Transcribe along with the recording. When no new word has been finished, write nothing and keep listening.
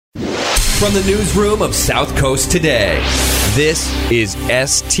From the newsroom of South Coast Today, this is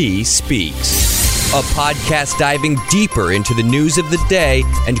ST Speaks, a podcast diving deeper into the news of the day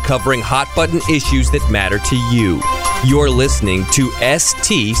and covering hot-button issues that matter to you. You're listening to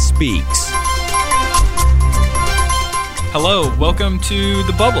ST Speaks. Hello, welcome to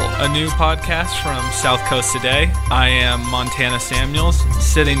The Bubble, a new podcast from South Coast Today. I am Montana Samuels.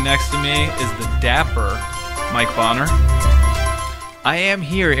 Sitting next to me is the dapper Mike Bonner. I am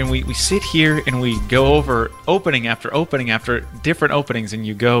here, and we sit here and we go over opening after opening after different openings, and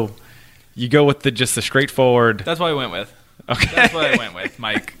you go with the straightforward. That's what I went with. Okay, that's what I went with,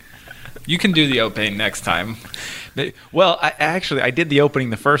 Mike. You can do the opening next time. Well, I did the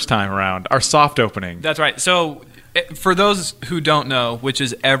opening the first time around, our soft opening. That's right. So, for those who don't know, which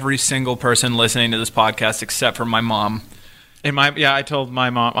is every single person listening to this podcast except for my mom. And I told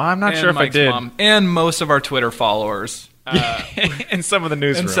my mom. I'm not sure if Mike's I did. Mom, and most of our Twitter followers. And some of the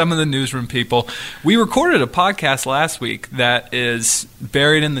newsroom. And some of the newsroom people. We recorded a podcast last week that is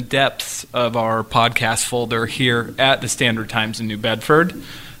buried in the depths of our podcast folder here at the Standard Times in New Bedford.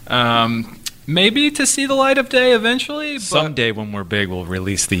 Maybe to see the light of day eventually. Someday when we're big, we'll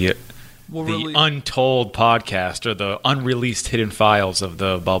release the untold podcast or the unreleased hidden files of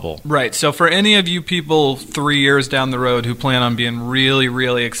The Bubble. Right. So for any of you people 3 years down the road who plan on being really,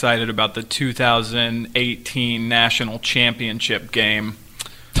 really excited about the 2018 National Championship game,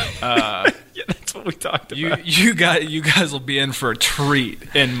 yeah, that's what we talked about. You guys will be in for a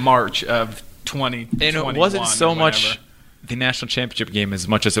treat in March of 2021. And it wasn't so much the National Championship game as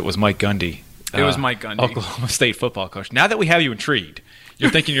much as it was Mike Gundy. It was Mike Gundy, Oklahoma State football coach. Now that we have you intrigued, you're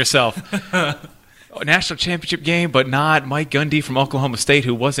thinking to yourself, national championship game, but not Mike Gundy from Oklahoma State,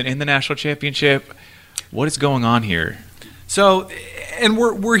 who wasn't in the national championship. What is going on here? So, and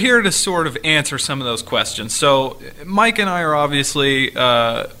we're here to sort of answer some of those questions. So, Mike and I are obviously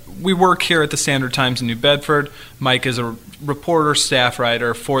we work here at the Standard Times in New Bedford. Mike is a reporter, staff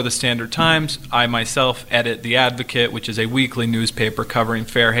writer for the Standard Times. I myself edit The Advocate, which is a weekly newspaper covering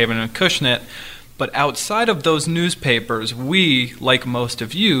Fairhaven and Acushnet. But outside of those newspapers, we, like most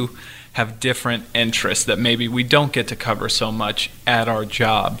of you, have different interests that maybe we don't get to cover so much at our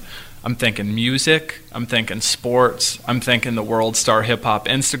job. I'm thinking music, I'm thinking sports, I'm thinking the World Star Hip Hop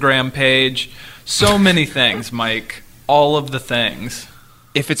Instagram page. So many things, Mike. All of the things.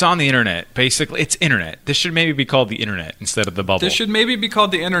 If it's on the internet, basically, it's internet. This should maybe be called the internet instead of the bubble. This should maybe be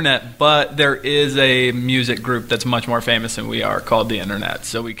called the internet, but there is a music group that's much more famous than we are called the internet,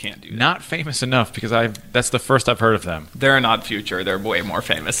 so we can't do that. Not famous enough, because that's the first I've heard of them. They're not future. They're way more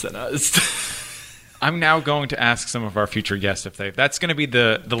famous than us. I'm now going to ask some of our future guests if that's going to be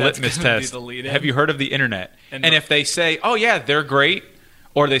the litmus test. Have you heard of the internet? And if they say, oh yeah, they're great,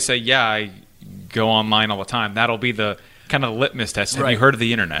 or they say, yeah, I go online all the time, that'll be the kind of litmus test. Have you heard of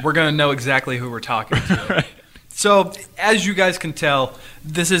the internet? We're going to know exactly who we're talking to. Right. So, as you guys can tell,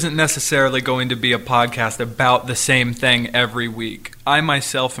 this isn't necessarily going to be a podcast about the same thing every week. I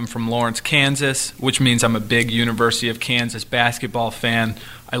myself am from Lawrence, Kansas, which means I'm a big University of Kansas basketball fan.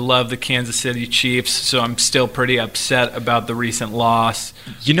 I love the Kansas City Chiefs, so I'm still pretty upset about the recent loss.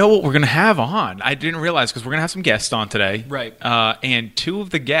 You know what we're going to have on? I didn't realize, because we're going to have some guests on today. Right. And two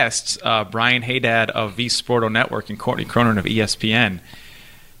of the guests, Brian Haydad of V Sporto Network and Courtney Cronin of ESPN,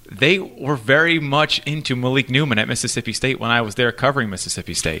 they were very much into Malik Newman at Mississippi State when I was there covering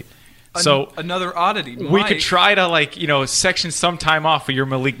Mississippi State. So another oddity. We could try to section some time off of your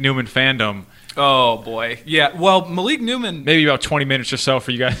Malik Newman fandom. Oh, boy. Yeah, well, Malik Newman... Maybe about 20 minutes or so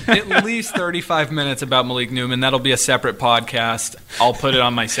for you guys. At least 35 minutes about Malik Newman. That'll be a separate podcast. I'll put it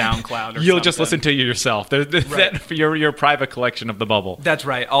on my SoundCloud or You'll just listen to it yourself. Right. That for your private collection of The Bubble. That's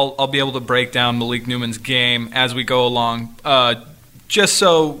right. I'll be able to break down Malik Newman's game as we go along. Just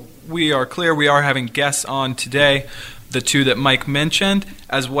so we are clear, we are having guests on today. The two that Mike mentioned,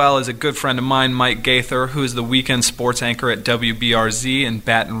 as well as a good friend of mine, Mike Gaither, who is the weekend sports anchor at WBRZ in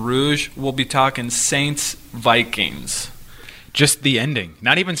Baton Rouge. We'll be talking Saints-Vikings. Just the ending.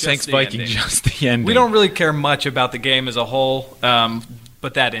 Not even Saints-Vikings, just the ending. We don't really care much about the game as a whole,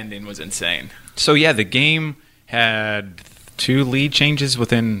 but that ending was insane. So, yeah, the game had 2 lead changes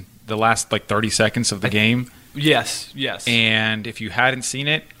within the last, 30 seconds of the game. Yes. And if you hadn't seen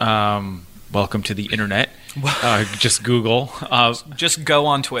it, welcome to the internet. Just Google. Just go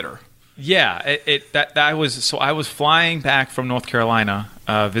on Twitter. Yeah, I was flying back from North Carolina,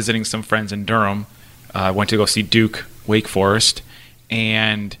 visiting some friends in Durham. I went to go see Duke, Wake Forest,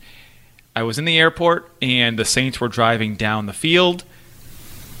 and I was in the airport, and the Saints were driving down the field.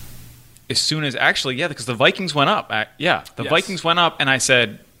 As soon as because the Vikings went up. Vikings went up, and I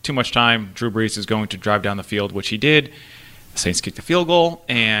said, too much time. Drew Brees is going to drive down the field, which he did. the Saints kicked the field goal,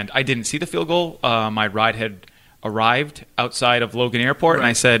 and I didn't see the field goal. My ride had arrived outside of Logan Airport, and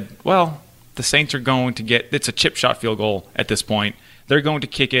I said, well, the Saints are going to get – it's a chip shot field goal at this point. They're going to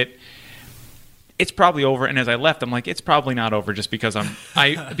kick it. It's probably over. And as I left, I'm like, it's probably not over just because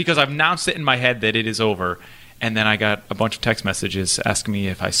because I've announced it in my head that it is over. And then I got a bunch of text messages asking me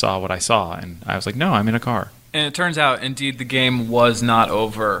if I saw what I saw. And I was like, no, I'm in a car. And it turns out, indeed, the game was not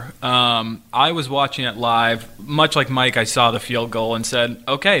over. I was watching it live. Much like Mike, I saw the field goal and said,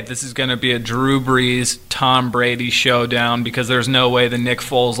 okay, this is going to be a Drew Brees, Tom Brady showdown because there's no way the Nick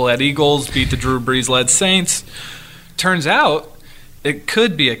Foles-led Eagles beat the Drew Brees-led Saints. Turns out it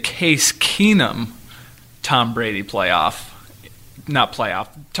could be a Case Keenum Tom Brady Tom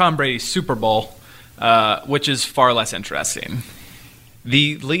Brady Super Bowl, which is far less interesting.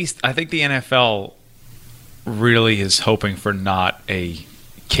 I think the NFL really is hoping for not a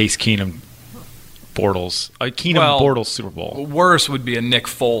Case Keenum Bortles Super Bowl. Worse would be a Nick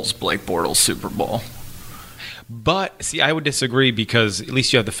Foles Blake Bortles Super Bowl. But see, I would disagree because at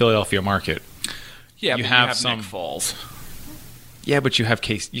least you have the Philadelphia market. Yeah, you have some Nick Foles. Yeah, but you have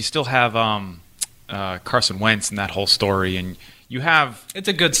You still have Carson Wentz and that whole story, and you have. It's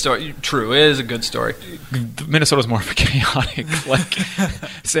a good story. True, it is a good story. Minnesota's more of a chaotic. Like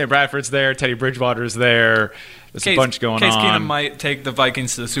Sam Bradford's there, Teddy Bridgewater's there. There's a bunch going on. Case Keenum might take the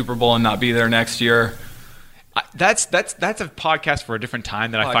Vikings to the Super Bowl and not be there next year. That's a podcast for a different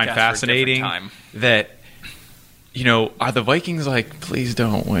time that I find fascinating. That are the Vikings like, please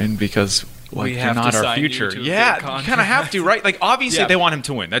don't win because you're not our future. Yeah, you kind of have to, right? Like obviously they want him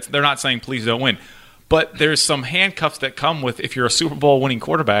to win. They're not saying please don't win. But there's some handcuffs that come with if you're a Super Bowl winning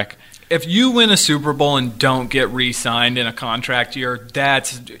quarterback. If you win a Super Bowl and don't get re-signed in a contract year,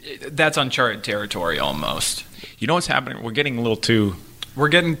 that's uncharted territory almost. You know what's happening? We're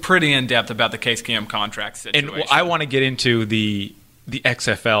getting pretty in-depth about the Case Keenum contract situation. And I want to get into the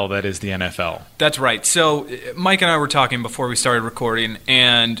XFL that is the NFL. That's right. So Mike and I were talking before we started recording,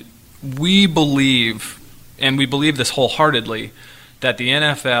 and we believe this wholeheartedly, that the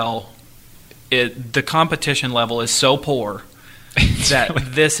NFL – the competition level is so poor that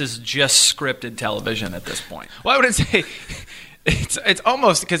this is just scripted television at this point. Well, I wouldn't say it's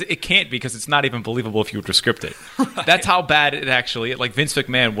almost because it can't be because it's not even believable if you were to script it. Right. That's how bad it actually. Like Vince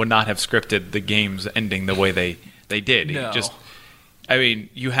McMahon would not have scripted the games ending the way they did. No.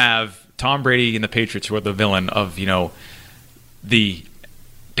 You have Tom Brady and the Patriots who are the villain of the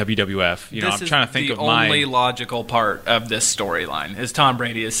WWF. I'm trying to think of the only logical part of this storyline is Tom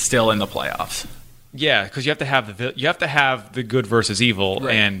Brady is still in the playoffs. Yeah, because you have to have the good versus evil,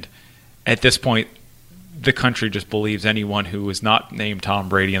 right. And at this point, the country just believes anyone who is not named Tom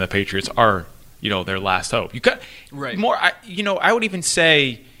Brady and the Patriots are their last hope. You got right. More. I would even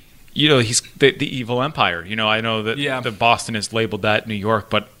say he's the evil empire. I know that the Boston is labeled that, New York,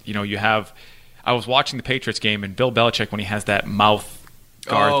 but you have. I was watching the Patriots game and Bill Belichick when he has that mouth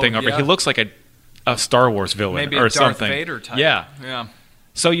guard thing over. Yeah. He looks like a Star Wars villain maybe or a Darth something. Vader type. Yeah.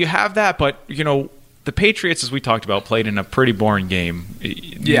 So you have that, but the Patriots, as we talked about, played in a pretty boring game.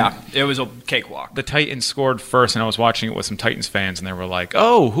 Yeah, it was a cakewalk. The Titans scored first, and I was watching it with some Titans fans, and they were like,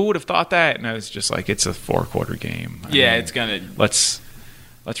 "Oh, who would have thought that?" And I was just like, "It's a 4-quarter game." It's gonna. Let's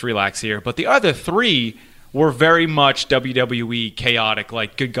relax here. But the other three were very much WWE chaotic,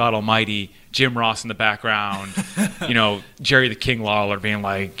 like good God Almighty. Jim Ross in the background, Jerry the King Lawler being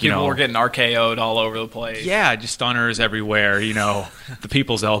like, people were getting RKO'd all over the place. Yeah, just stunners everywhere. The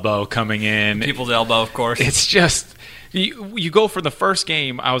People's Elbow coming in. People's Elbow, of course. It's just you go for the first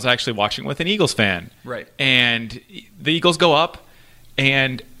game. I was actually watching with an Eagles fan, right? And the Eagles go up,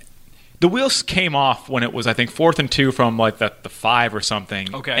 and the wheels came off when it was, I think, 4th and 2 from like the 5 or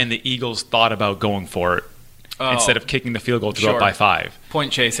something. Okay, and the Eagles thought about going for it instead of kicking the field goal to go up by 5.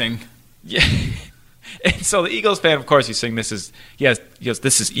 Point chasing. Yeah, and so the Eagles fan, of course, he's saying this is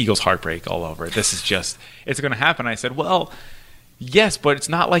this is Eagles heartbreak all over. This is just it's going to happen. I said, well, yes, but it's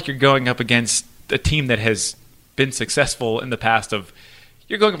not like you're going up against a team that has been successful in the past.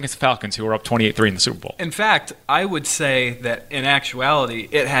 You're going up against the Falcons, who were up 28-3 in the Super Bowl. In fact, I would say that in actuality,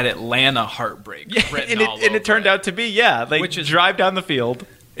 it had Atlanta heartbreak written all over it turned out to be which is drive down the field.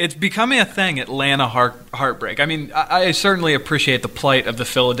 It's becoming a thing, Atlanta heartbreak. I mean, I certainly appreciate the plight of the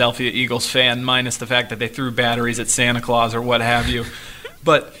Philadelphia Eagles fan, minus the fact that they threw batteries at Santa Claus or what have you.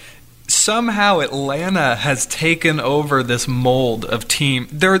 But somehow Atlanta has taken over this mold of team.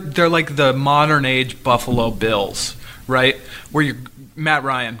 They're like the modern age Buffalo Bills, right? Where Matt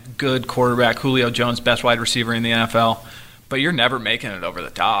Ryan, good quarterback, Julio Jones, best wide receiver in the NFL. But you're never making it over the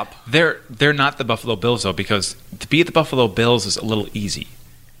top. They're not the Buffalo Bills, though, because to be the Buffalo Bills is a little easy.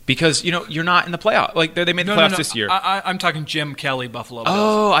 Because, you're not in the playoff. Like, they made the playoffs this year. I'm talking Jim Kelly, Buffalo Bills.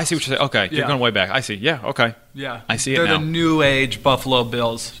 Oh, I see what you're saying. Okay, you're Yeah. going way back. I see. Yeah, okay. Yeah. I see it They're now. the new age Buffalo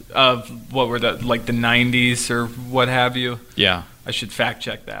Bills of what were the 90s or what have you. Yeah. I should fact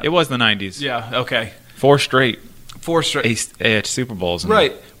check that. It was the 90s. Yeah, okay. 4 straight 4 straight. Super Bowls.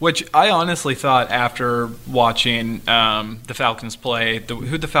 Right, which I honestly thought after watching the Falcons play,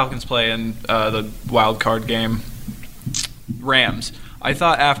 who'd the Falcons play in the wild card game? Rams. I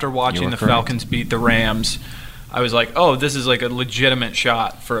thought after watching the correct. Falcons beat the Rams, I was like, oh, this is like a legitimate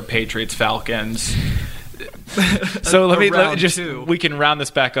shot for a Patriots-Falcons. So let me round just two. we can round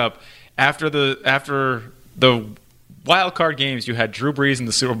this back up. After the wild card games, you had Drew Brees in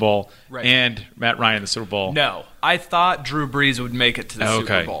the Super Bowl Right. and Matt Ryan in the Super Bowl. No, I thought Drew Brees would make it to the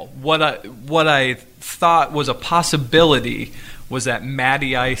Okay. Super Bowl. What I thought was a possibility was that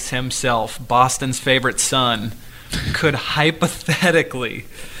Matty Ice himself, Boston's favorite son, could hypothetically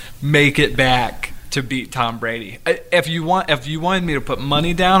make it back to beat Tom Brady. If you wanted me to put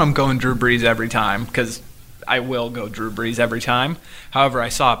money down, I'm going Drew Brees every time because I will go Drew Brees every time. However, I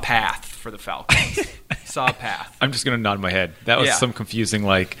saw a path for the Falcons. Saw a path. I'm just going to nod my head. That was Yeah. some confusing,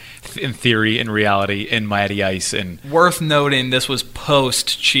 like, in theory, in reality, in Matty Ice. And Worth noting, this was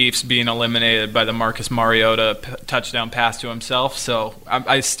post Chiefs being eliminated by the Marcus Mariota touchdown pass to himself, so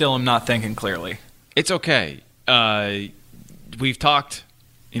I still am not thinking clearly. it's okay. We've talked,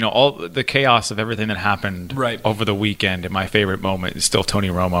 all the chaos of everything that happened Right. over the weekend, and my favorite moment is still Tony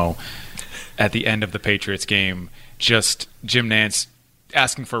Romo at the end of the Patriots game, just Jim Nantz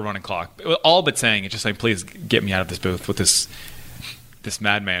asking for a running clock. All but saying it, just saying, please get me out of this booth with this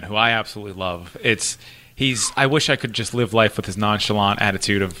madman who I absolutely love. I wish I could just live life with his nonchalant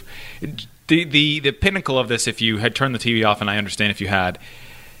attitude of the pinnacle of this. If you had turned the TV off, and I understand if you had,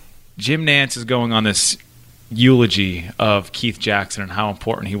 Jim Nantz is going on this eulogy of Keith Jackson and how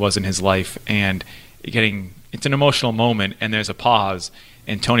important he was in his life, and it's an emotional moment, and there's a pause,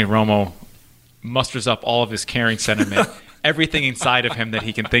 and Tony Romo musters up all of his caring sentiment, everything inside of him that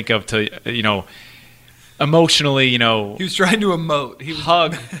he can think of to, emotionally, He was trying to emote. He was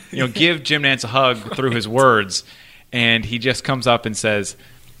hug, give Jim Nantz a hug through his words, and he just comes up and says,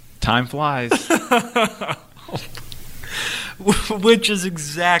 "Time flies." which is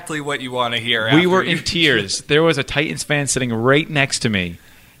exactly what you want to hear. We after were you- in tears. There was a Titans fan sitting right next to me.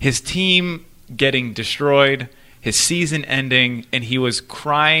 His team getting destroyed, his season ending, and he was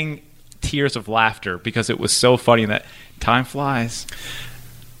crying tears of laughter because it was so funny that time flies.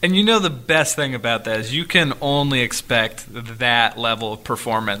 And the best thing about that is you can only expect that level of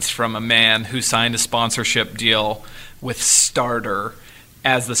performance from a man who signed a sponsorship deal with Starter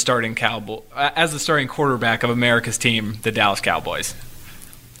as the starting quarterback of America's team, the Dallas Cowboys.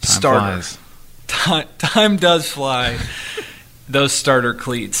 Time flies. Time does fly. Those starter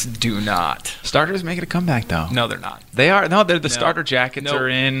cleats do not. Starters making a comeback though. No, they're not. They are. No, the No. starter jackets Nope. are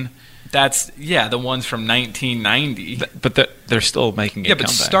in. That's the ones from 1990. But they're still making a Yeah, but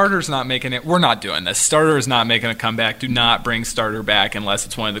comeback. Starter's not making it. We're not doing this. Starter is not making a comeback. Do not bring Starter back unless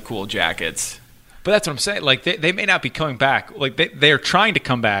it's one of the cool jackets. But that's what I'm saying. Like they may not be coming back. Like they're trying to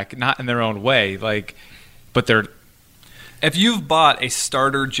come back, not in their own way. Like, but they're. If you've bought a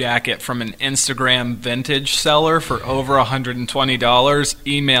Starter jacket from an Instagram vintage seller for over $120,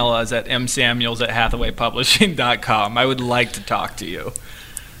 email us at msamuels@hathawaypublishing.com. I would like to talk to you.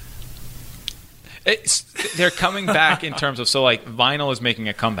 They're coming back in terms of vinyl is making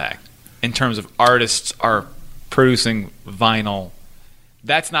a comeback in terms of artists are producing vinyl.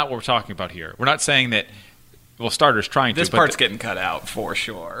 That's not what we're talking about here. We're not saying that. Well, Starter's trying This to. part's getting cut out for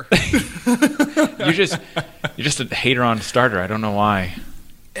sure. You're just a hater on Starter. I don't know why.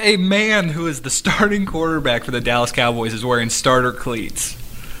 A man who is the starting quarterback for the Dallas Cowboys is wearing Starter cleats.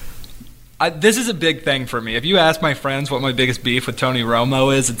 This is a big thing for me. If you ask my friends what my biggest beef with Tony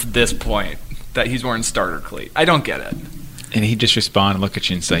Romo is, it's this point, that he's wearing Starter cleat. I don't get it. And he'd just respond and look at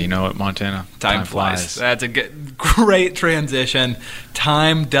you and say, "You know what, Montana? Time flies." That's a great transition.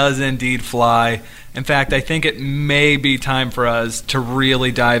 Time does indeed fly. In fact, I think it may be time for us to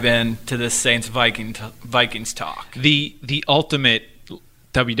really dive into this Saints-Vikings talk. The ultimate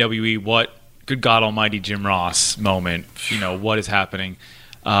WWE, what good God Almighty Jim Ross moment. What is happening?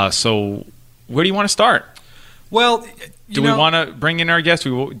 So where do you want to start? Well, Do we want to bring in our guest?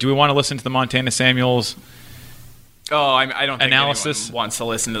 Do we want to listen to the Montana Samuels? Oh, I don't think analysis? anyone wants to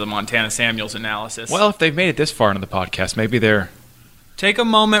listen to the Montana Samuels analysis. Well, if they've made it this far into the podcast, maybe they're. Take a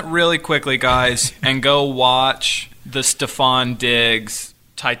moment really quickly, guys, and go watch the Stephon Diggs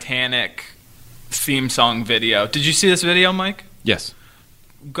Titanic theme song video. Did you see this video, Mike? Yes.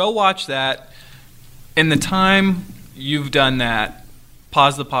 Go watch that. In the time you've done that,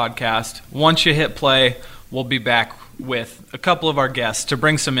 pause the podcast. Once you hit play, we'll be back with a couple of our guests to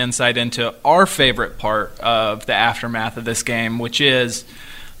bring some insight into our favorite part of the aftermath of this game, which is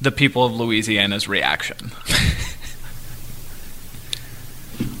the people of Louisiana's reaction.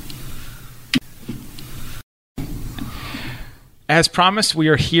 As promised, we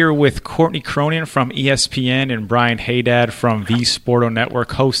are here with Courtney Cronin from ESPN and Brian Haydad from the Sporto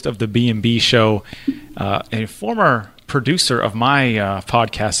Network, host of the B&B Show, a former producer of my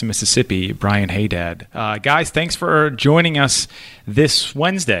podcast in Mississippi, Brian Haydad. Guys, thanks for joining us this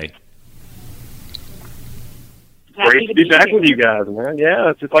Wednesday. Great to be back with you guys, man.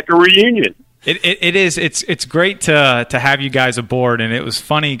 Yeah, it's like a reunion. It is. It's great to have you guys aboard, and it was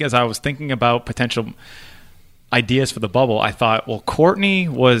funny because I was thinking about potential ideas for the bubble. I thought, well, Courtney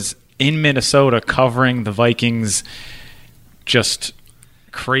was in Minnesota covering the Vikings just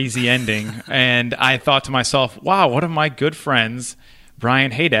crazy ending, and I thought to myself, wow, one of my good friends,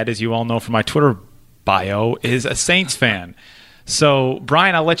 Brian Haydad, as you all know from my Twitter bio, is a Saints fan. So,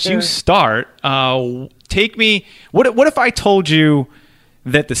 Brian, I'll let you start. Take me. What if I told you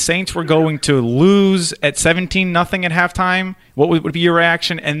that the Saints were going to lose at 17-0 at halftime? What would be your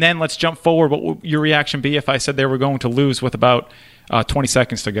reaction? And then let's jump forward. What would your reaction be if I said they were going to lose with about 20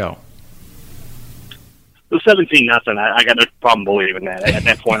 seconds to go? The 17-0, I got no problem believing that. At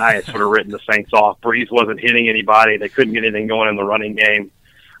that point, I had sort of written the Saints off. Breeze wasn't hitting anybody. They couldn't get anything going in the running game.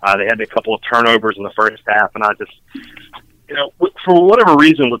 They had a couple of turnovers in the first half, and I just, for whatever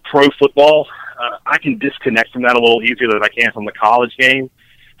reason with pro football, I can disconnect from that a little easier than I can from the college game.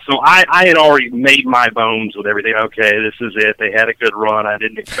 So I had already made my bones with everything. Okay, this is it. They had a good run. I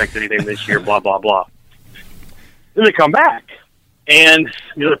didn't expect anything this year, blah, blah, blah. Then they come back, and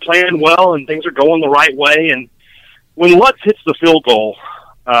they're playing well, and things are going the right way. And when Lutz hits the field goal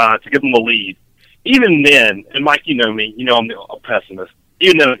to give them the lead, even then, and Mike, you know me, I'm a pessimist.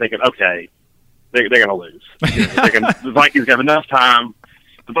 Even then I'm thinking, okay, they're going to lose. The Vikings have enough time.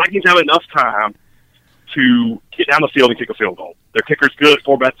 The Vikings have enough time to get down the field and kick a field goal. Their kicker's good.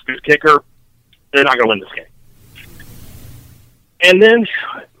 Forbat's a good kicker. They're not going to win this game. And then,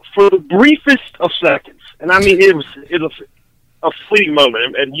 for the briefest of seconds, and I mean, it was a fleeting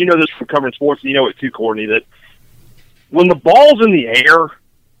moment, and you know this from covering sports, and you know it too, Courtney, that when the ball's in the air,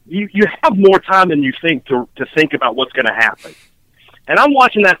 you have more time than you think to think about what's going to happen. And I'm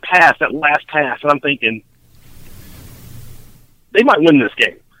watching that last pass, and I'm thinking, they might win this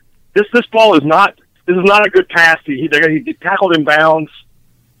game. This ball is not. This is not a good pass. He tackled in bounds.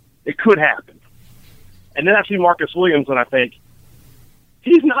 It could happen. And then I see Marcus Williams, and I think,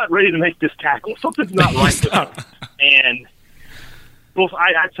 he's not ready to make this tackle. Something's not right with him. And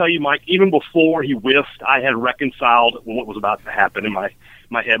I tell you, Mike, even before he whiffed, I had reconciled what was about to happen in my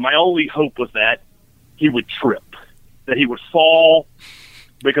head. My only hope was that he would trip, that he would fall,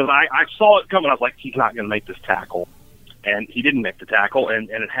 because I saw it coming. I was like, he's not going to make this tackle. And he didn't make the tackle, and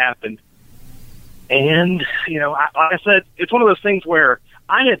it happened. And, like I said, it's one of those things where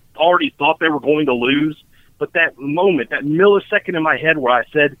I had already thought they were going to lose, but that moment, that millisecond in my head where I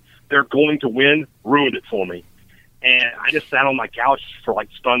said they're going to win, ruined it for me. And I just sat on my couch for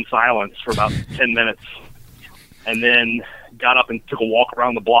stunned silence for about 10 minutes, and then got up and took a walk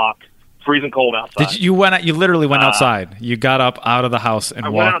around the block, freezing cold outside. You literally went outside. You got up out of the house and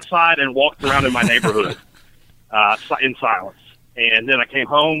walked. I went outside and walked around in my neighborhood in silence. And then I came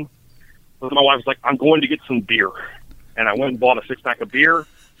home. My wife was like, I'm going to get some beer. And I went and bought a 6-pack of beer.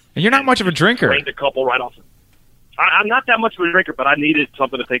 And you're not much of a drinker. Drained a couple right off. I'm not that much of a drinker, but I needed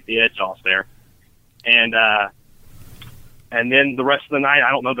something to take the edge off there. And then the rest of the night,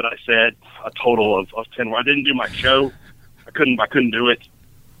 I don't know that I said a total of 10. I didn't do my show. I couldn't do it.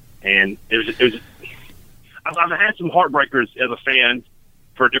 And it was. I've had some heartbreakers as a fan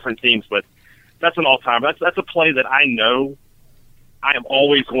for different teams, but that's an all-timer. That's a play that I know I am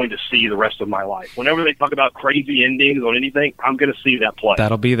always going to see the rest of my life. Whenever they talk about crazy endings on anything, I'm going to see that play.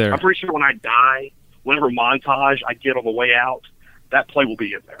 That'll be there. I'm pretty sure when I die, whatever montage I get on the way out, that play will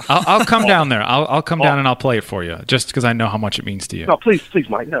be in there. I'll come down there. I'll come down and I'll play it for you, just because I know how much it means to you. No, please,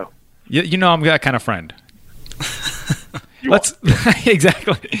 Mike, no. You know I'm that kind of friend.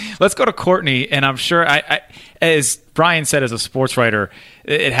 Exactly. Let's go to Courtney, and I'm sure as Brian said, as a sports writer,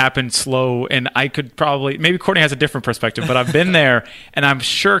 it happened slow, and I could maybe Courtney has a different perspective, but I've been there, and I'm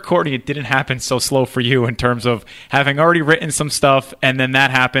sure, Courtney, it didn't happen so slow for you in terms of having already written some stuff, and then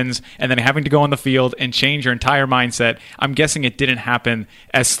that happens, and then having to go on the field and change your entire mindset. I'm guessing it didn't happen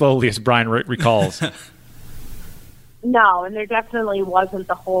as slowly as Brian recalls. No, and there definitely wasn't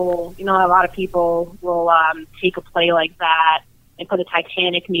the whole, a lot of people will take a play like that and put the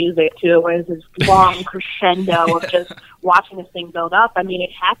Titanic music to it, where it was this long crescendo of just watching this thing build up. I mean,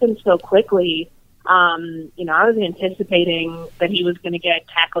 it happened so quickly. I was anticipating that he was going to get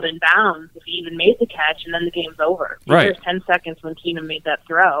tackled in bounds if he even made the catch, and then the game's over. Right. There's 10 seconds when Keenum made that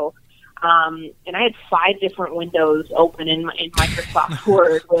throw. And I had 5 different windows open in Microsoft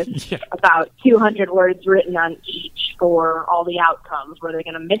Word with about 200 words written on each for all the outcomes. Were they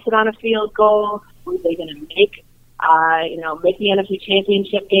going to miss it on a field goal? Were they going to make the NFC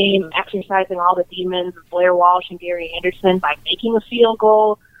Championship game, exercising all the demons of Blair Walsh and Gary Anderson by making a field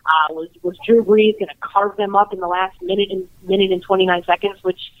goal? Was Drew Brees going to carve them up in the last minute and 29 seconds,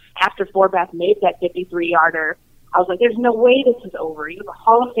 which after Forbath made that 53-yarder, I was like, there's no way this is over. He was a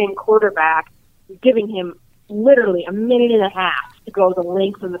Hall of Fame quarterback, giving him literally a minute and a half to go the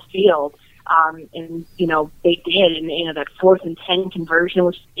length of the field. And they did. And, that 4th and 10 conversion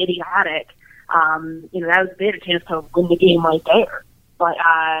was idiotic. They had a chance to win the game right there. But,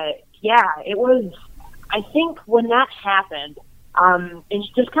 it was, I think when that happened, and you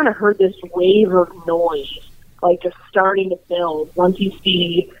just kind of heard this wave of noise, like just starting to build once you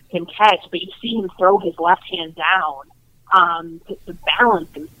see him catch, but you see him throw his left hand down to balance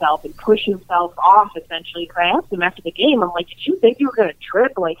himself and push himself off, essentially. Because I asked him after the game, I'm like, did you think you were going to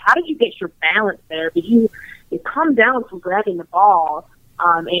trip? Like, how did you get your balance there? But you come down from grabbing the ball,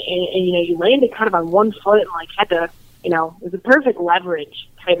 and you landed kind of on one foot and, like, had to, it was a perfect leverage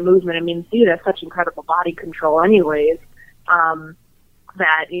type movement. I mean, dude has such incredible body control anyways,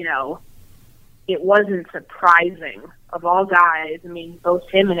 that, it wasn't surprising. Of all guys, I mean, both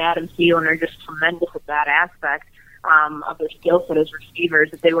him and Adam Thielen are just tremendous at that aspect of their skill set as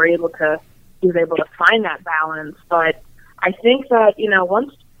receivers, that they were able to find that balance. But I think that,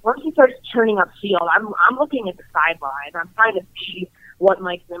 once he starts turning up field, I'm looking at the sidelines. I'm trying to see what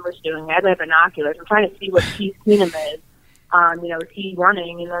Mike Zimmer's doing. I have my binoculars. I'm trying to see what Keith Keenum is. Is he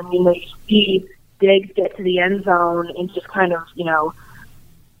running? And then, you see Diggs get to the end zone and just kind of,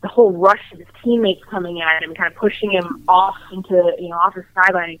 the whole rush of his teammates coming at him, kind of pushing him off into, off his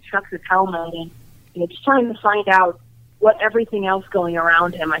sideline. He chucks his helmet and, just trying to find out what everything else going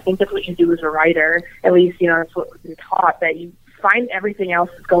around him. I think that's what you do as a writer. At least, that's what we've been taught, that you find everything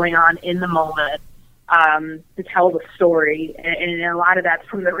else that's going on in the moment to tell the story. And a lot of that's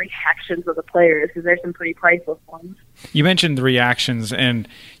from the reactions of the players, because there's some pretty priceless ones. You mentioned the reactions, and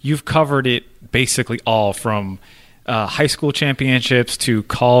you've covered it basically all from high school championships to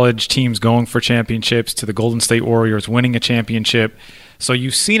college teams going for championships to the Golden State Warriors winning a championship. So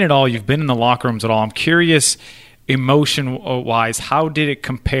you've seen it all. You've been in the locker rooms at all. I'm curious, emotion-wise, how did it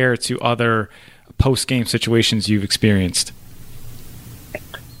compare to other post-game situations you've experienced?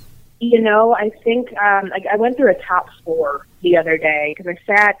 I think I went through a top 4 the other day because I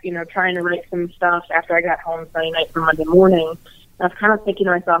sat, trying to write some stuff after I got home Sunday night for Monday morning. I was kind of thinking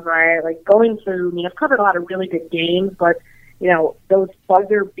to myself, all right, like going through, I've covered a lot of really good games, but, those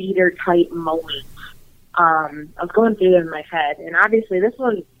buzzer beater type moments, I was going through them in my head. And obviously this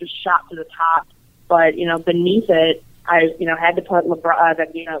one just shot to the top, but, beneath it, I, had to put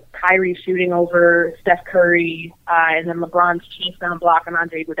LeBron, Kyrie shooting over Steph Curry, and then LeBron's chase down block on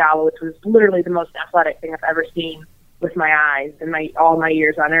Andre Iguodala, which was literally the most athletic thing I've ever seen with my eyes in all my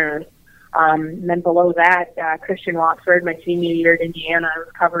years on earth. And then below that, Christian Watford, my senior year at Indiana, I was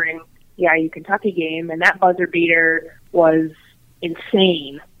covering the IU Kentucky game, and that buzzer beater was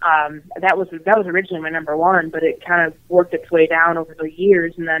insane. That was originally my number 1, but it kind of worked its way down over the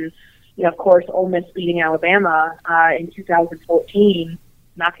years. And then, of course, Ole Miss beating Alabama in 2014,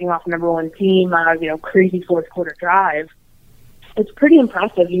 knocking off the number 1 team on a crazy fourth quarter drive. It's pretty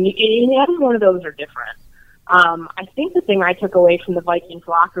impressive. And every one of those are different. I think the thing I took away from the Vikings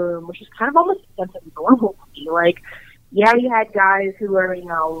locker room, which is kind of almost a sense of normalcy, like, yeah, you had guys who were, it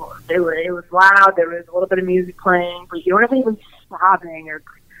was loud, there was a little bit of music playing, but you don't have anyone sobbing or,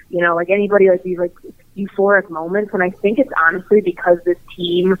 like anybody like these like euphoric moments. And I think it's honestly because this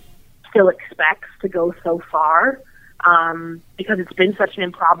team still expects to go so far, because it's been such an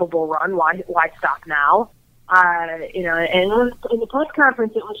improbable run. Why stop now? And in the press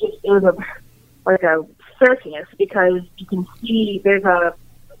conference, it was a circus, because you can see there's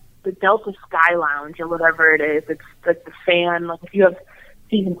the Delta Sky Lounge or whatever it is. It's like the fan, like if you have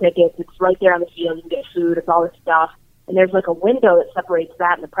season tickets, it's right there on the field. You can get food, it's all this stuff. And there's like a window that separates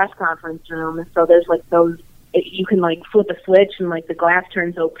that and the press conference room. And so there's like you can like flip a switch and like the glass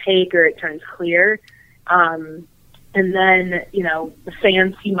turns opaque or it turns clear. And then, the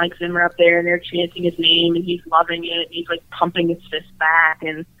fans see Mike Zimmer up there and they're chanting his name and he's loving it. He's like pumping his fist back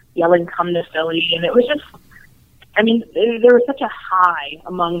and yelling, "Come to Philly." And it was just, there was such a high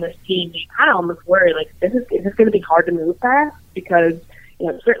among this team. You kind of almost worry, like, is this going to be hard to move past? because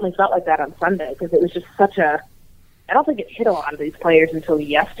it certainly felt like that on Sunday because it was just such a. I don't think it hit a lot of these players until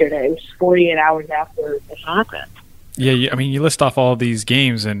yesterday, which is 48 hours after it happened. Yeah, I mean, you list off all these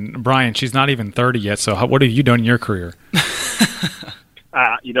games, and Brian, she's not even 30 yet. So, what have you done in your career?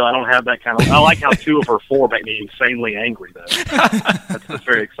 I don't have that kind of. I like how 2 of her 4 make me insanely angry, though. That's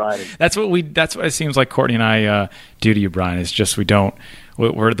very exciting. That's what it seems like Courtney and I do to you, Brian. It's just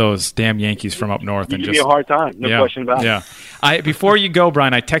we're those damn Yankees from up north. You and give me a hard time, no question about it. Yeah. Before you go,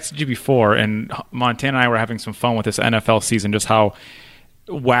 Brian, I texted you before, and Montana and I were having some fun with this NFL season, just how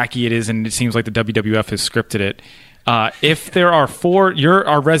wacky it is, and it seems like the WWF has scripted it. If there are 4, you're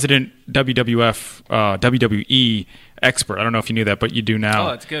our resident WWE expert. I don't know if you knew that, but you do now. Oh,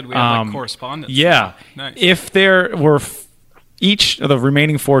 that's good. We have correspondence. Yeah. Nice. If there were each of the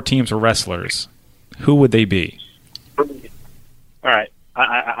remaining 4 teams were wrestlers, who would they be? All right.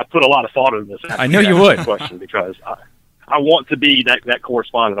 I put a lot of thought into this. I know you would. Question because I want to be that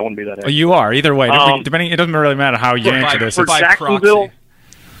correspondent. I want to be that expert. Well, you are. Either way. Depending, it doesn't really matter how you answer this. For Jacksonville,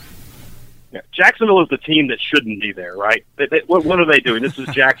 Jacksonville is the team that shouldn't be there, right? What are they doing? This is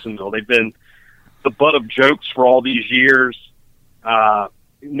Jacksonville. They've been the butt of jokes for all these years.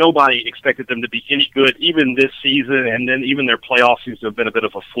 Nobody expected them to be any good, even this season, and then even their playoff seems to have been a bit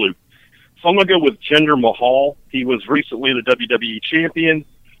of a fluke. So I'm going to go with Jinder Mahal. He was recently the WWE champion,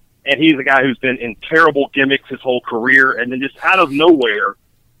 and he's a guy who's been in terrible gimmicks his whole career, and then just out of nowhere,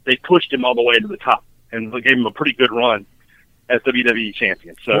 they pushed him all the way to the top, and they gave him a pretty good run as WWE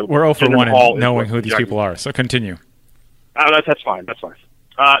champion. So we're 0 for 1 in knowing who these people are, so continue. That's fine.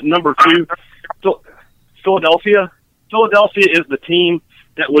 Number 2, Philadelphia. Philadelphia is the team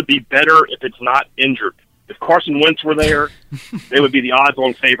that would be better if it's not injured. If Carson Wentz were there, they would be the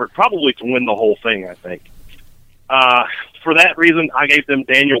odds-on favorite, probably to win the whole thing, I think. For that reason, I gave them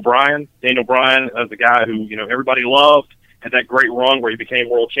Daniel Bryan. Daniel Bryan is a guy who everybody loved, had that great run where he became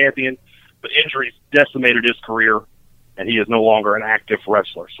world champion, but injuries decimated his career, and he is no longer an active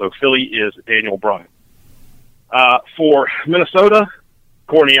wrestler. So Philly is Daniel Bryan. For Minnesota,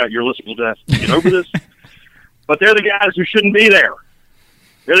 Courtney, your listeners will have to get over this, but they're the guys who shouldn't be there.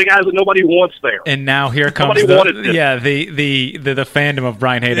 They're the guys that nobody wants there. And now here comes the fandom of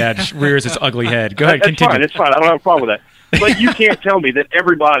Brian Haydad rears its ugly head. Go ahead, continue. It's fine. I don't have a problem with that. But you can't tell me that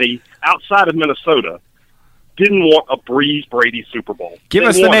everybody outside of Minnesota didn't want a Breeze Brady Super Bowl. Give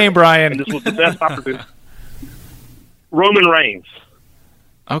us the name, Brian. And this was the best opportunity. Roman Reigns.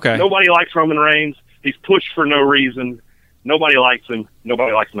 Okay. Nobody likes Roman Reigns. He's pushed for no reason. Nobody likes him.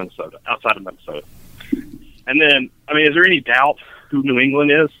 Nobody likes Minnesota, outside of Minnesota. And then, is there any doubt who New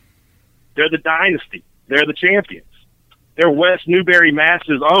England is? They're the dynasty. They're the champions. They're West Newbury,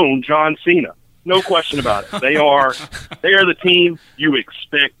 Mass's own John Cena. No question about it. They are the team you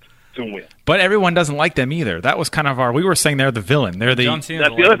expect to win. But everyone doesn't like them either. That was kind of we were saying they're the villain. They're the. John Cena's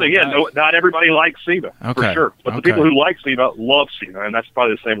that's the other thing. Yeah, not everybody likes Cena, for sure. But the people who like Cena love Cena, and that's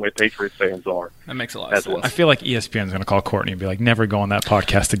probably the same way Patriots fans are. That makes a lot of sense. I feel like ESPN is going to call Courtney and be like, never go on that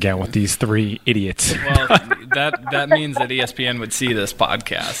podcast again with these 3 idiots. Well, that means that ESPN would see this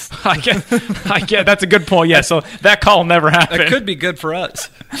podcast. I get that's a good point. Yeah, so that call never happened. It could be good for us.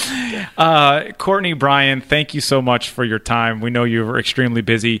 Courtney, Brian, thank you so much for your time. We know you were extremely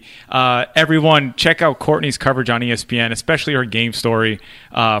busy. Everyone, check out Courtney's coverage on ESPN, especially her game story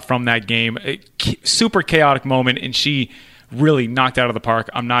from that game. Super chaotic moment, and she really knocked out of the park.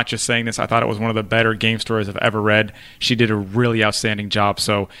 I'm not just saying this. I thought it was one of the better game stories I've ever read. She did a really outstanding job.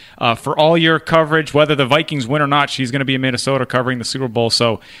 So for all your coverage, whether the Vikings win or not, she's going to be in Minnesota covering the Super Bowl.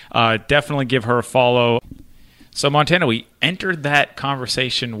 So definitely give her a follow. So, Montana, we entered that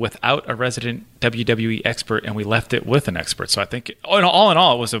conversation without a resident WWE expert, and we left it with an expert. So I think, all in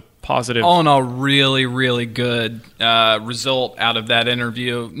all, it was a positive. All in all, really, really good result out of that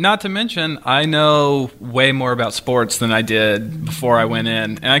interview. Not to mention, I know way more about sports than I did before I went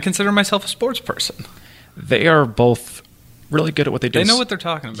in, and I consider myself a sports person. They are both really good at what they do. They know what they're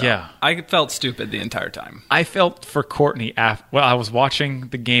talking about. Yeah. I felt stupid the entire time. I felt for Courtney. I was watching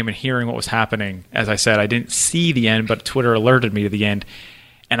the game and hearing what was happening. As I said, I didn't see the end, but Twitter alerted me to the end.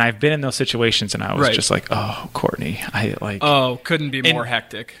 And I've been in those situations, and I was just like, oh, Courtney. Couldn't be more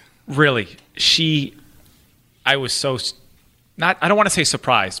hectic. Really. I was so... I don't want to say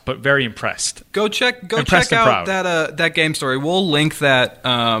surprised, but very impressed. Go check out that game story. We'll link that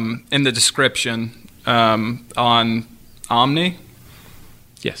in the description on Omni.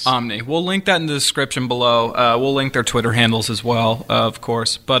 Yes. Omni. We'll link that in the description below. We'll link their Twitter handles as well, of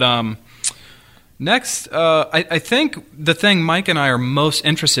course. But next, I think the thing Mike and I are most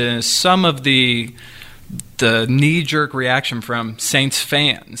interested in is some of the knee-jerk reaction from Saints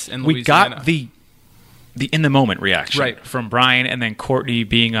fans in Louisiana. We got the the in the moment reaction Right. from Brian, and then Courtney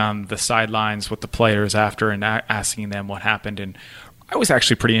being on the sidelines with the players after and asking them what happened. And I was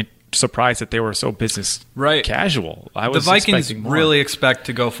actually pretty surprised that they were so business casual. I was the Vikings expecting more. really expect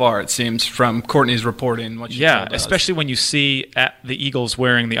to go far, it seems, from Courtney's reporting. What she told us. Especially when you see the Eagles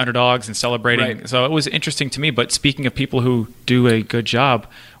wearing the underdogs and celebrating. Right. So it was interesting to me. But speaking of people who do a good job,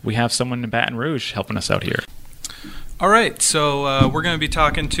 we have someone in Baton Rouge helping us out here. All right, so we're going to be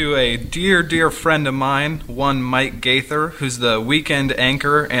talking to a dear friend of mine, one Mike Gaither, who's the weekend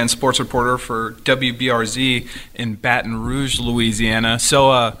anchor and sports reporter for WBRZ in Baton Rouge, Louisiana.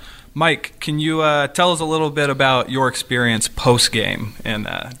 So, Mike, can you tell us a little bit about your experience post-game and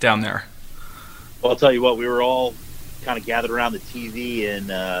down there? Well, I'll tell you what, we were all kind of gathered around the TV, and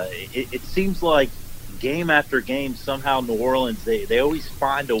it seems like game after game, somehow New Orleans, they always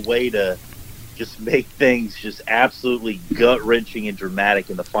find a way to just make things just absolutely gut-wrenching and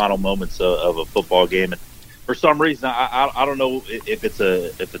dramatic in the final moments of a football game. And for some reason, I don't know if it's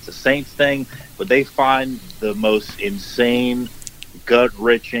a Saints thing, but they find the most insane,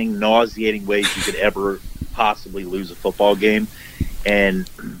 gut-wrenching, nauseating ways you could ever possibly lose a football game. And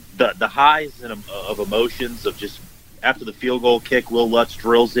the highs of emotions of just after the field goal kick, Will Lutz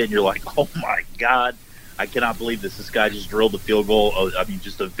drills it, and you're like, oh my God, I cannot believe this. This guy just drilled the field goal. I mean,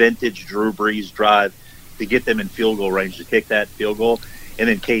 just a vintage Drew Brees drive to get them in field goal range to kick that field goal. And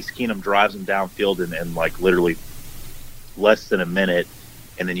then Case Keenum drives them downfield in like literally less than a minute.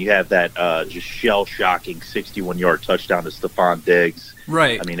 And then you have that just shell-shocking 61-yard touchdown to Stephon Diggs.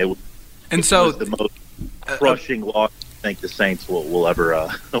 Right. I mean, it was the most crushing loss I think the Saints will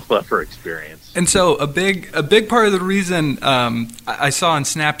ever experience. And so a big part of the reason I saw on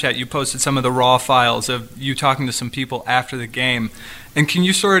Snapchat you posted some of the raw files of you talking to some people after the game. And can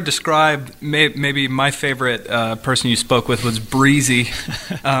you sort of describe, maybe my favorite person you spoke with was Breezy.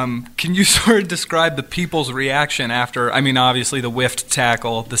 Can you sort of describe the people's reaction after, I mean, obviously the whiffed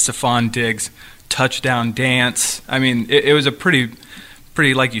tackle, the Stephon Diggs touchdown dance. I mean, it was a pretty,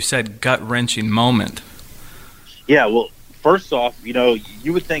 like you said, gut-wrenching moment. Yeah, well, first off,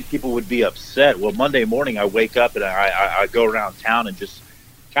 you would think people would be upset. Well, Monday morning I wake up and I go around town and just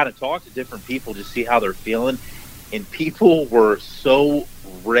kind of talk to different people to see how they're feeling. And people were so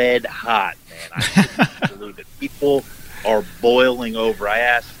red hot, man. I couldn't believe it. People are boiling over. I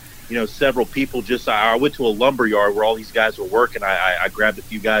asked, several people I went to a lumber yard where all these guys were working. I grabbed a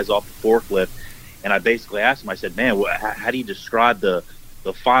few guys off the forklift, and I basically asked them, I said, man, how do you describe the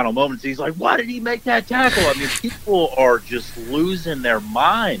final moments? He's like, why did he make that tackle? I mean, people are just losing their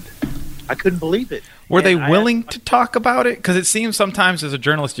mind. I couldn't believe it. Were they willing to talk about it? Because it seems sometimes as a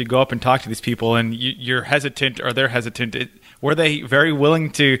journalist you go up and talk to these people and you're hesitant or they're hesitant. Were they very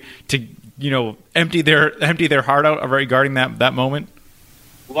willing to empty their heart out regarding that moment?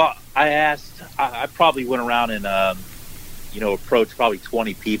 Well, I asked. I probably went around and approached probably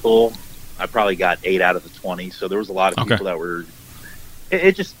 20 people. I probably got 8 out of the 20. So there was a lot of people that were.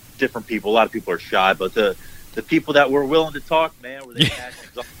 It just different people. A lot of people are shy, but the people that were willing to talk, man, were they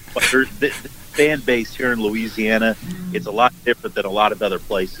passionate? The fan base here in Louisiana, it's a lot different than a lot of other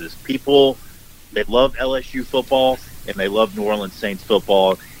places. People, they love LSU football and they love New Orleans Saints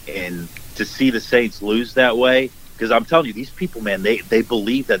football, and to see the Saints lose that way, because I'm telling you, these people, man, they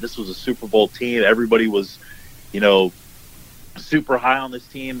believe that this was a Super Bowl team. Everybody was, super high on this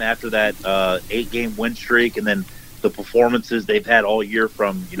team after that 8-game win streak, and then the performances they've had all year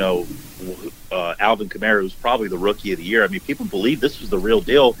from, Alvin Kamara, who's probably the rookie of the year. I mean, people believe this was the real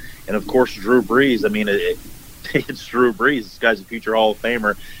deal. And, of course, Drew Brees. I mean, it's Drew Brees. This guy's a future Hall of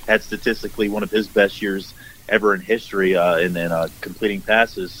Famer. Had statistically one of his best years ever in history in completing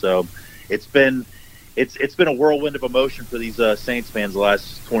passes. So it's been a whirlwind of emotion for these Saints fans the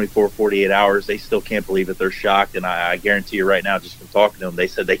last 24, 48 hours. They still can't believe it. They're shocked. And I guarantee you right now, just from talking to them, they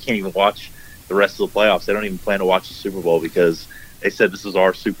said they can't even watch the rest of the playoffs. They don't even plan to watch the Super Bowl because they said this is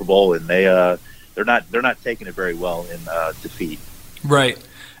our Super Bowl, and they're not taking it very well in defeat. Right.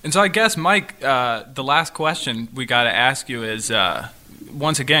 And so I guess, Mike, the last question we got to ask you is,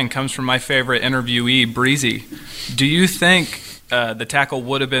 once again, comes from my favorite interviewee, Breezy. Do you think the tackle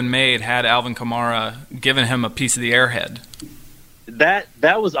would have been made had Alvin Kamara given him a piece of the airhead?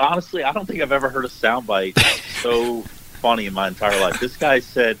 That was honestly, I don't think I've ever heard a soundbite so funny in my entire life. This guy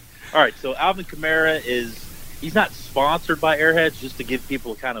said, all right, so Alvin Kamara he's not sponsored by Airheads, just to give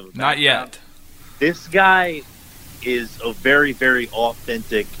people kind of a background. Not yet. This guy is a very, very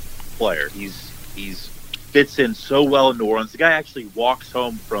authentic player. He's fits in so well in New Orleans. The guy actually walks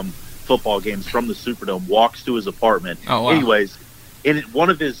home from football games from the Superdome, walks to his apartment. Oh, wow. Anyways, in one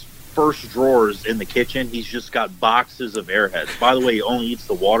of his first drawers in the kitchen, he's just got boxes of Airheads. By the way, he only eats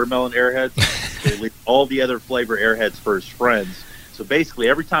the watermelon Airheads. to leave all the other flavor Airheads for his friends. So basically,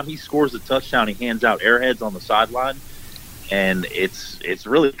 every time he scores a touchdown, he hands out Airheads on the sideline, and it's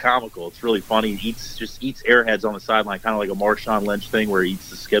really comical. It's really funny. He just eats Airheads on the sideline, kind of like a Marshawn Lynch thing where he eats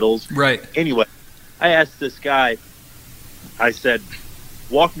the Skittles. Right. Anyway, I asked this guy, I said,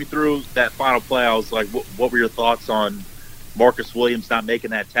 walk me through that final play. I was like, what were your thoughts on Marcus Williams not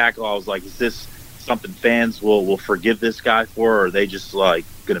making that tackle? I was like, is this something fans will forgive this guy for, or are they just like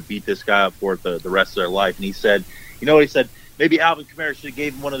going to beat this guy up for it the rest of their life? And he said, you know what he said? Maybe Alvin Kamara should have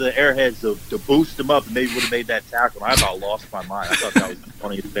gave him one of the Airheads to boost him up and maybe would have made that tackle. And I about lost my mind. I thought that was the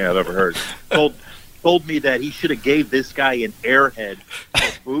funniest thing I've ever heard. Told me that he should have gave this guy an Airhead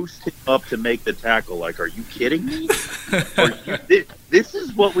to boost him up to make the tackle. Like, are you kidding me? This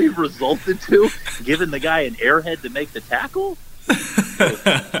is what we've resulted to, giving the guy an Airhead to make the tackle?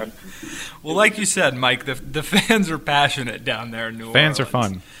 Well, like you said, Mike, the fans are passionate down there in New Orleans. Fans are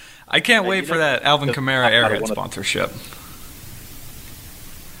fun. I can't wait for that Alvin Kamara Airhead sponsorship.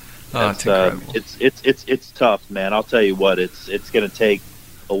 It's incredible. It's tough, man. I'll tell you what, it's going to take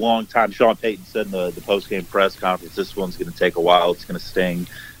a long time. Sean Payton said in the post-game press conference, this one's going to take a while. It's going to sting.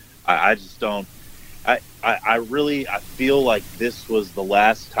 I just don't. I really feel like this was the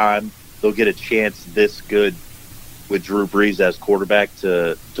last time they'll get a chance this good with Drew Brees as quarterback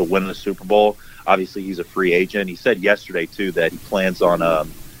to win the Super Bowl. Obviously, he's a free agent. He said yesterday, too, that he plans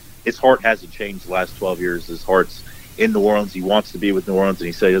on his heart hasn't changed the last 12 years. His heart's in New Orleans. He wants to be with New Orleans, and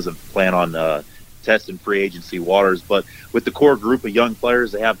he said he doesn't plan on testing free agency waters. But with the core group of young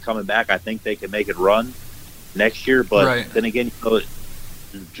players they have coming back, I think they can make it run next year. But Then again,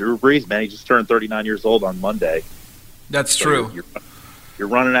 Drew Brees, man, he just turned 39 years old on Monday. That's true. You're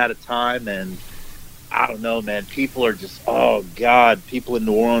running out of time, and I don't know, man. People are just, oh, God, people in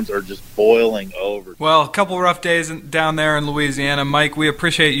New Orleans are just boiling over. Well, a couple rough days down there in Louisiana. Mike, we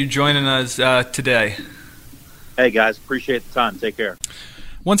appreciate you joining us today. Hey, guys, appreciate the time. Take care.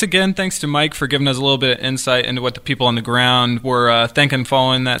 Once again, thanks to Mike for giving us a little bit of insight into what the people on the ground were thinking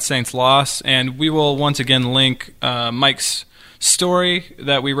following that Saints loss. And we will once again link Mike's story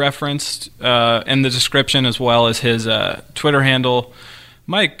that we referenced in the description, as well as his Twitter handle.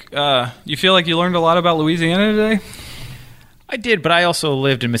 Mike, you feel like you learned a lot about Louisiana today? I did, but I also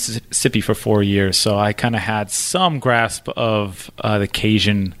lived in Mississippi for 4 years, so I kind of had some grasp of the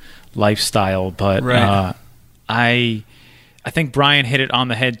Cajun lifestyle. But right. I think Brian hit it on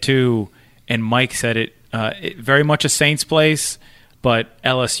the head too, and Mike said it very much a Saints place, but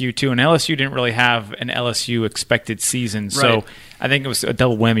LSU too. And LSU didn't really have an LSU expected season, so right. I think it was a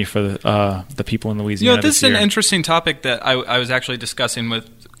double whammy for the people in Louisiana. This is an interesting topic that I was actually discussing with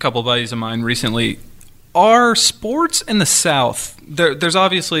a couple of buddies of mine recently. Are sports in the South? There's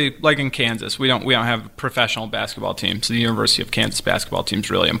obviously, like in Kansas, we don't have professional basketball teams. So the University of Kansas basketball team is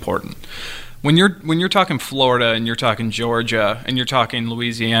really important. When you're talking Florida and you're talking Georgia and you're talking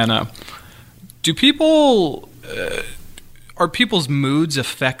Louisiana, are people's moods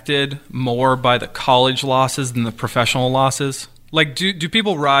affected more by the college losses than the professional losses? Like, do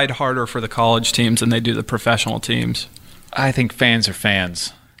people ride harder for the college teams than they do the professional teams? I think fans are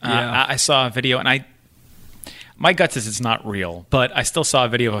fans. Yeah. I saw a video, and my gut says it's not real, but I still saw a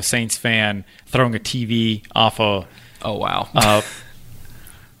video of a Saints fan throwing a TV off a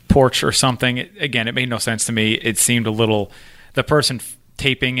porch or something. Again, it made no sense to me. It seemed a little. The person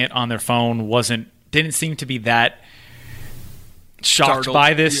taping it on their phone didn't seem to be that shocked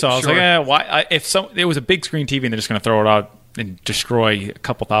by this. So I was like, why? It was a big screen TV and they're just going to throw it out and destroy a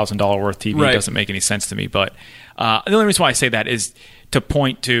couple $1,000 worth TV, right. It doesn't make any sense to me. But the only reason why I say that is to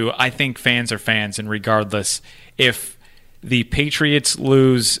point to, I think fans are fans, and regardless, if the Patriots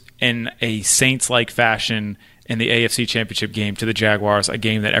lose in a Saints-like fashion in the AFC Championship game to the Jaguars, a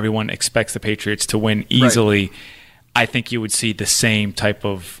game that everyone expects the Patriots to win easily, right. I think you would see the same type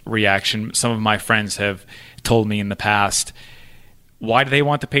of reaction. Some of my friends have told me in the past, why do they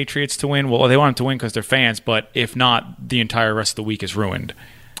want the Patriots to win? Well, they want them to win because they're fans, but if not, the entire rest of the week is ruined.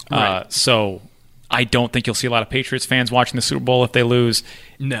 Right. So I don't think you'll see a lot of Patriots fans watching the Super Bowl if they lose.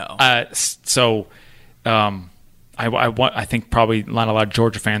 No. I think probably not a lot of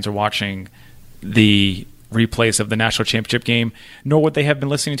Georgia fans are watching the replays of the national championship game, nor would they have been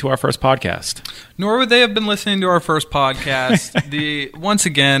listening to our first podcast. Once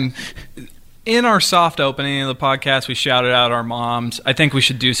again, in our soft opening of the podcast, we shouted out our moms. I think we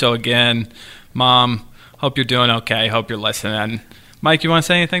should do so again. Mom, hope you're doing okay. Hope you're listening. Mike, you want to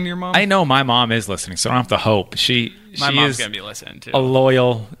say anything to your mom? I know my mom is listening, so I don't have to hope. My mom's going to be listening, too. A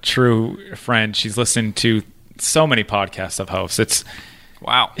loyal, true friend. She's listened to so many podcasts I've hosted.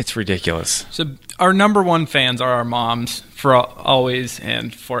 Wow. It's ridiculous. So our number one fans are our moms for always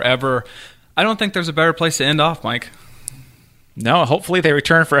and forever. I don't think there's a better place to end off, Mike. No, hopefully they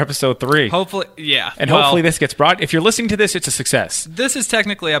return for episode 3. Hopefully, yeah. And hopefully this gets brought. If you're listening to this, it's a success. This is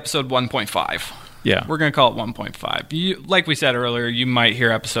technically episode 1.5. Yeah. We're going to call it 1.5. Like we said earlier, you might hear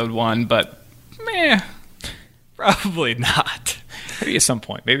episode 1, but probably not. Maybe at some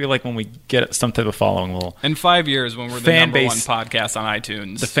point. Maybe like when we get some type of following, we'll... In 5 years, when we're the number one podcast on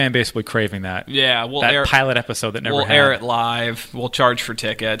iTunes. The fan base will be craving that. Yeah, we'll that air... pilot episode that never We'll had. air it live. We'll charge for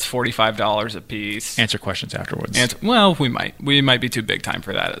tickets, $45 a piece. Answer questions afterwards. Well, we might. We might be too big time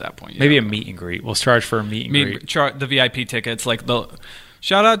for that at that point. Maybe a meet and greet. We'll charge for a meet and greet. The VIP tickets, like the...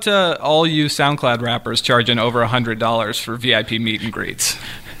 Shout out to all you SoundCloud rappers charging over $100 for VIP meet and greets.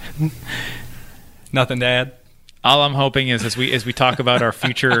 Nothing to add? All I'm hoping is as we talk about our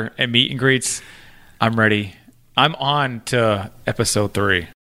future and meet and greets, I'm ready. I'm on to episode 3.